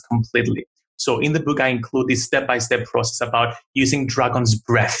clearing us completely. So in the book, I include this step-by-step process about using dragon's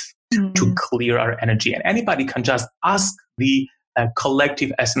breath to clear our energy. And anybody can just ask the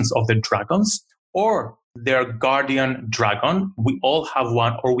collective essence of the dragons or their guardian dragon. We all have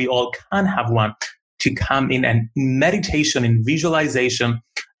one, or we all can have one, to come in and in meditation, in visualization,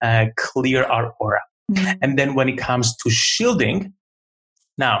 clear our aura. And then when it comes to shielding,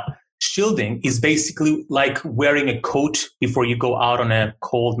 now, shielding is basically like wearing a coat before you go out on a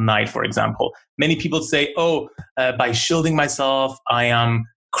cold night, for example. Many people say, by shielding myself, I am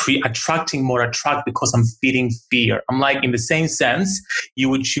attracting more attract because I'm feeding fear. I'm like, in the same sense, you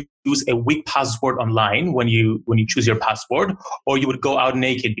would choose a weak password online when you choose your password, or you would go out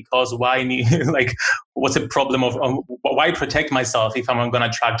naked because what's the problem of why protect myself if I'm going to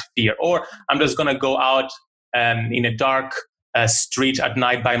attract fear? Or I'm just going to go out in a dark street at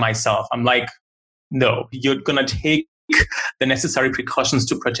night by myself. I'm like, no, you're going to take the necessary precautions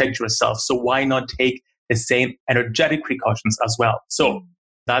to protect yourself. So why not take the same energetic precautions as well? So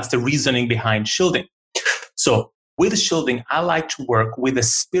that's the reasoning behind shielding. So with shielding, I like to work with the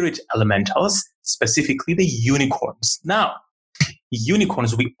spirit elementals, specifically the unicorns. Now,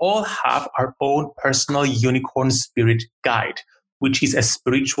 unicorns, we all have our own personal unicorn spirit guide, which is a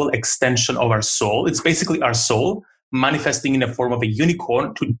spiritual extension of our soul. It's basically our soul manifesting in the form of a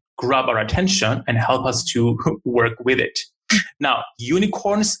unicorn to grab our attention and help us to work with it. Now,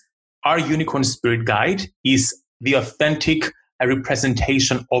 our unicorn spirit guide is the authentic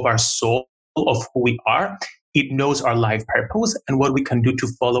representation of our soul, of who we are. It knows our life purpose and what we can do to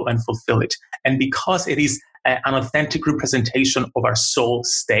follow and fulfill it. And because it is an authentic representation of our soul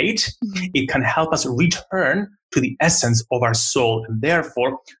state, it can help us return to the essence of our soul, and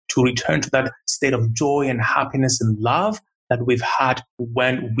therefore to return to that state of joy and happiness and love that we've had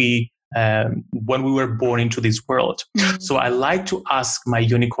when we were born into this world. So I like to ask my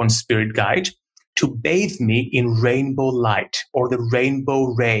unicorn spirit guide to bathe me in rainbow light, or the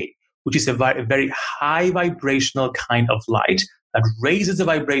rainbow ray, which is a very high vibrational kind of light that raises the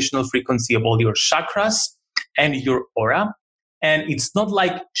vibrational frequency of all your chakras and your aura. And it's not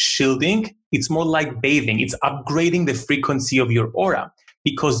like shielding, it's more like bathing. It's upgrading the frequency of your aura,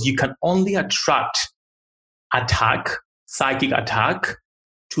 because you can only attract psychic attack,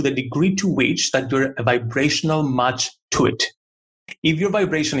 to the degree to which that you're a vibrational match to it. If your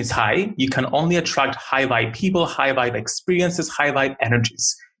vibration is high, you can only attract high vibe people, high vibe experiences, high vibe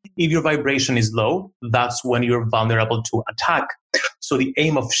energies. If your vibration is low, that's when you're vulnerable to attack. So the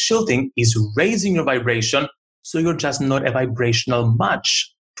aim of shielding is raising your vibration, so you're just not a vibrational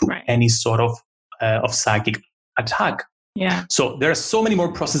match to any sort of psychic attack. Yeah. So there are so many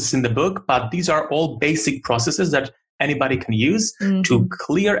more processes in the book, but these are all basic processes that anybody can use to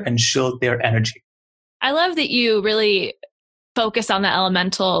clear and shield their energy. I love that you really focus on the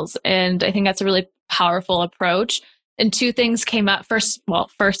elementals, and I think that's a really powerful approach. And two things came up. First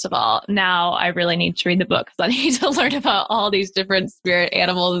of all, now I really need to read the book because I need to learn about all these different spirit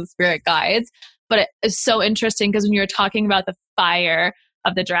animals and spirit guides. But it's so interesting because when you were talking about the fire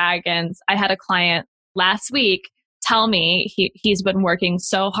of the dragons, I had a client last week tell me he's been working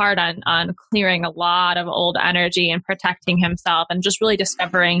so hard on clearing a lot of old energy and protecting himself and just really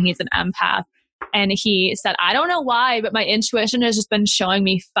discovering he's an empath. And he said, I don't know why, but my intuition has just been showing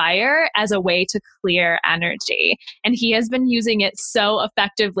me fire as a way to clear energy. And he has been using it so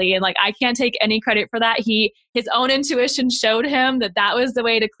effectively. And I can't take any credit for that. His own intuition showed him that was the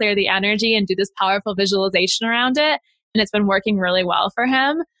way to clear the energy and do this powerful visualization around it. And it's been working really well for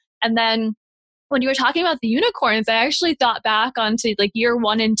him. And then when you were talking about the unicorns, I actually thought back onto year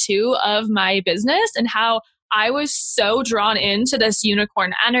 1 and 2 of my business and how I was so drawn into this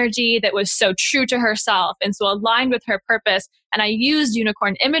unicorn energy that was so true to herself and so aligned with her purpose. And I used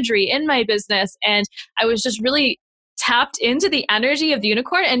unicorn imagery in my business, and I was just really tapped into the energy of the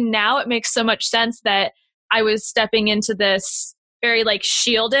unicorn. And now it makes so much sense that I was stepping into this very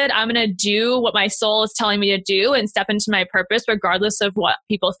shielded, I'm going to do what my soul is telling me to do and step into my purpose, regardless of what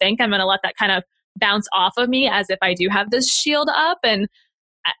people think. I'm going to let that kind of bounce off of me as if I do have this shield up. And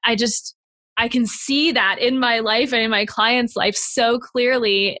I can see that in my life and in my client's life so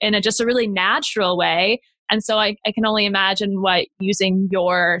clearly in just a really natural way. And so I can only imagine what using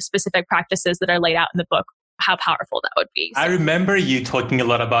your specific practices that are laid out in the book, how powerful that would be. So, I remember you talking a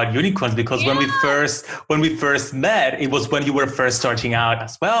lot about unicorns because when we first met, it was when you were first starting out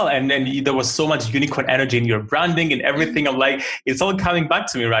as well. And then there was so much unicorn energy in your branding and everything. I'm like, it's all coming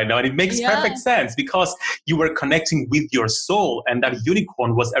back to me right now. And it makes perfect sense because you were connecting with your soul, and that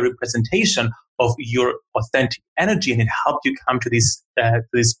unicorn was a representation of your authentic energy, and it helped you come to this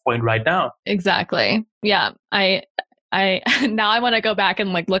point right now. Exactly. Yeah. I now I want to go back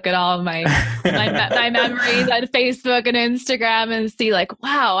and like look at all of my memories on Facebook and Instagram and see like,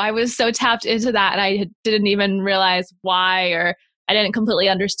 wow, I was so tapped into that and I didn't even realize why, or I didn't completely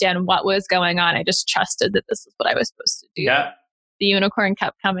understand what was going on. I just trusted that this is what I was supposed to do. Yeah. The unicorn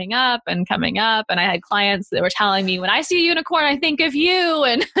kept coming up, and I had clients that were telling me, when I see a unicorn, I think of you,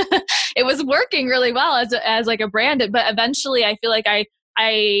 and it was working really well as like a brand. But eventually, I feel like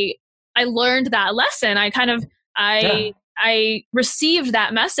I learned that lesson. I received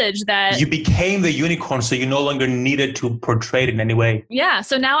that message that you became the unicorn, so you no longer needed to portray it in any way. Yeah.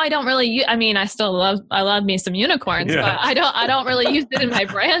 So now I don't really, I still love me some unicorns, but I don't really use it in my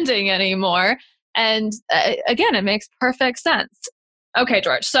branding anymore. And again, it makes perfect sense. Okay,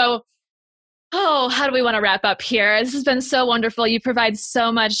 George. So, how do we want to wrap up here? This has been so wonderful. You provide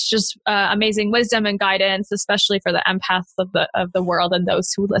so much just amazing wisdom and guidance, especially for the empaths of the world and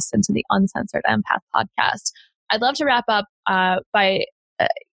those who listen to the Uncensored Empath podcast. I'd love to wrap up by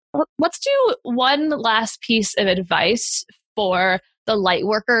let's do one last piece of advice for the light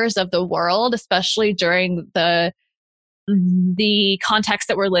workers of the world, especially during the context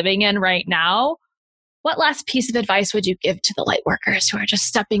that we're living in right now. What last piece of advice would you give to the light workers who are just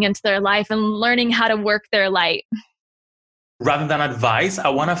stepping into their life and learning how to work their light? Rather than advice, I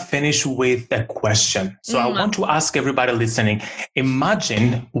want to finish with a question. So I want to ask everybody listening,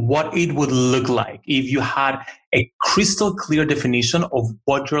 imagine what it would look like if you had a crystal clear definition of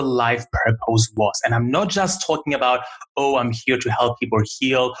what your life purpose was. And I'm not just talking about, I'm here to help people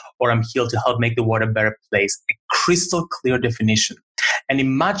heal, or I'm here to help make the world a better place. A crystal clear definition. And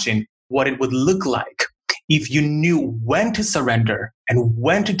imagine what it would look like if you knew when to surrender and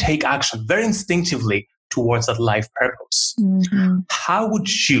when to take action very instinctively towards that life purpose. Mm-hmm. How would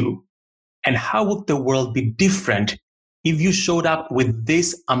you and how would the world be different if you showed up with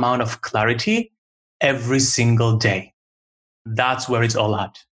this amount of clarity every single day? That's where it's all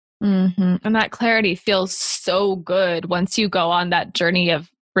at. Mm-hmm. And that clarity feels so good once you go on that journey of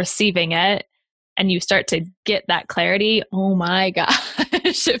receiving it and you start to get that clarity. Oh my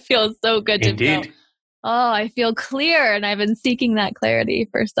gosh, it feels so good to feel. I feel clear, and I've been seeking that clarity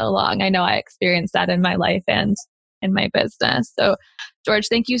for so long. I know I experienced that in my life and in my business. So, George,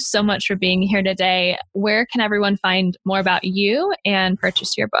 thank you so much for being here today. Where can everyone find more about you and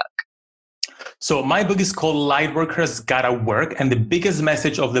purchase your book? So my book is called Lightworkers Gotta Work. And the biggest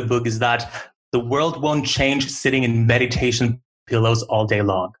message of the book is that the world won't change sitting in meditation pillows all day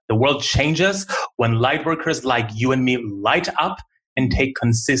long. The world changes when lightworkers like you and me light up and take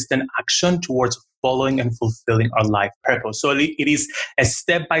consistent action towards following and fulfilling our life purpose. So it is a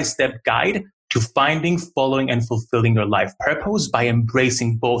step-by-step guide to finding, following, and fulfilling your life purpose by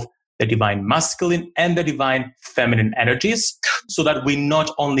embracing both the divine masculine and the divine feminine energies, so that we not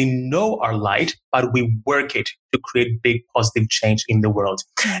only know our light, but we work it to create big positive change in the world.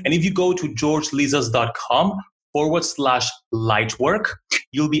 And if you go to georgelizos.com/lightwork,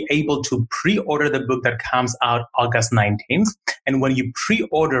 you'll be able to pre-order the book that comes out August 19th. And when you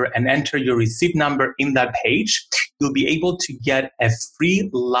pre-order and enter your receipt number in that page, you'll be able to get a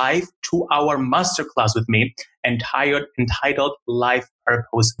free live 2-hour masterclass with me entitled Life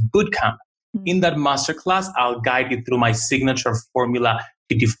Purpose Bootcamp. In that masterclass, I'll guide you through my signature formula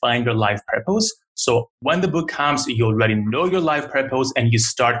to define your life purpose. So when the book comes, you already know your life purpose and you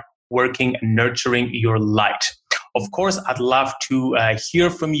start working and nurturing your light. Of course, I'd love to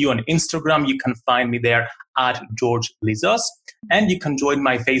hear from you on Instagram. You can find me there at George Lizos, and you can join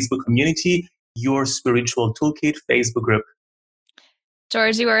my Facebook community, Your Spiritual Toolkit Facebook group.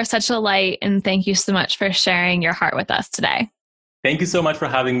 George, you are such a light, and thank you so much for sharing your heart with us today. Thank you so much for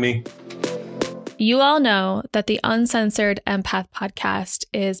having me. You all know that the Uncensored Empath podcast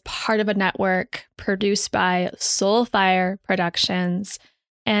is part of a network produced by Soulfire Productions.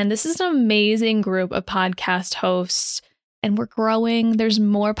 And this is an amazing group of podcast hosts, and we're growing. There's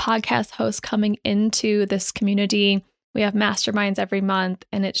more podcast hosts coming into this community. We have masterminds every month,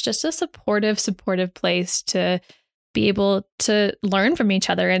 and it's just a supportive place to be able to learn from each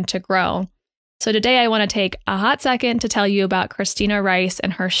other and to grow. So today I want to take a hot second to tell you about Christina Rice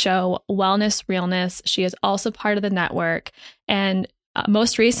and her show, Wellness Realness. She is also part of the network, and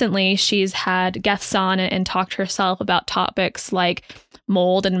Most recently, she's had guests on and talked herself about topics like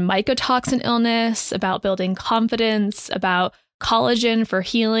mold and mycotoxin illness, about building confidence, about collagen for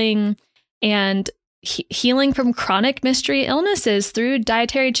healing, and healing from chronic mystery illnesses through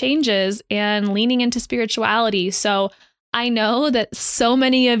dietary changes and leaning into spirituality. So I know that so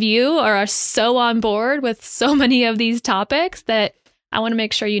many of you are so on board with so many of these topics that I want to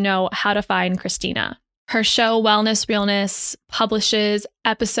make sure you know how to find Christina. Her show, Wellness Realness, publishes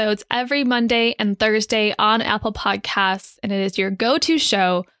episodes every Monday and Thursday on Apple Podcasts, and it is your go-to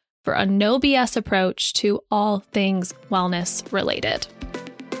show for a no BS approach to all things wellness related.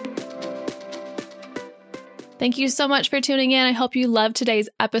 Thank you so much for tuning in. I hope you loved today's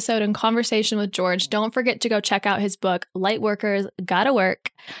episode and conversation with George. Don't forget to go check out his book, Lightworkers Gotta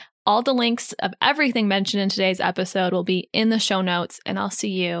Work. All the links of everything mentioned in today's episode will be in the show notes, and I'll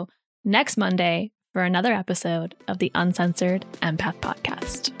see you next Monday for another episode of the Uncensored Empath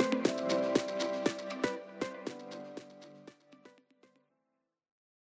Podcast.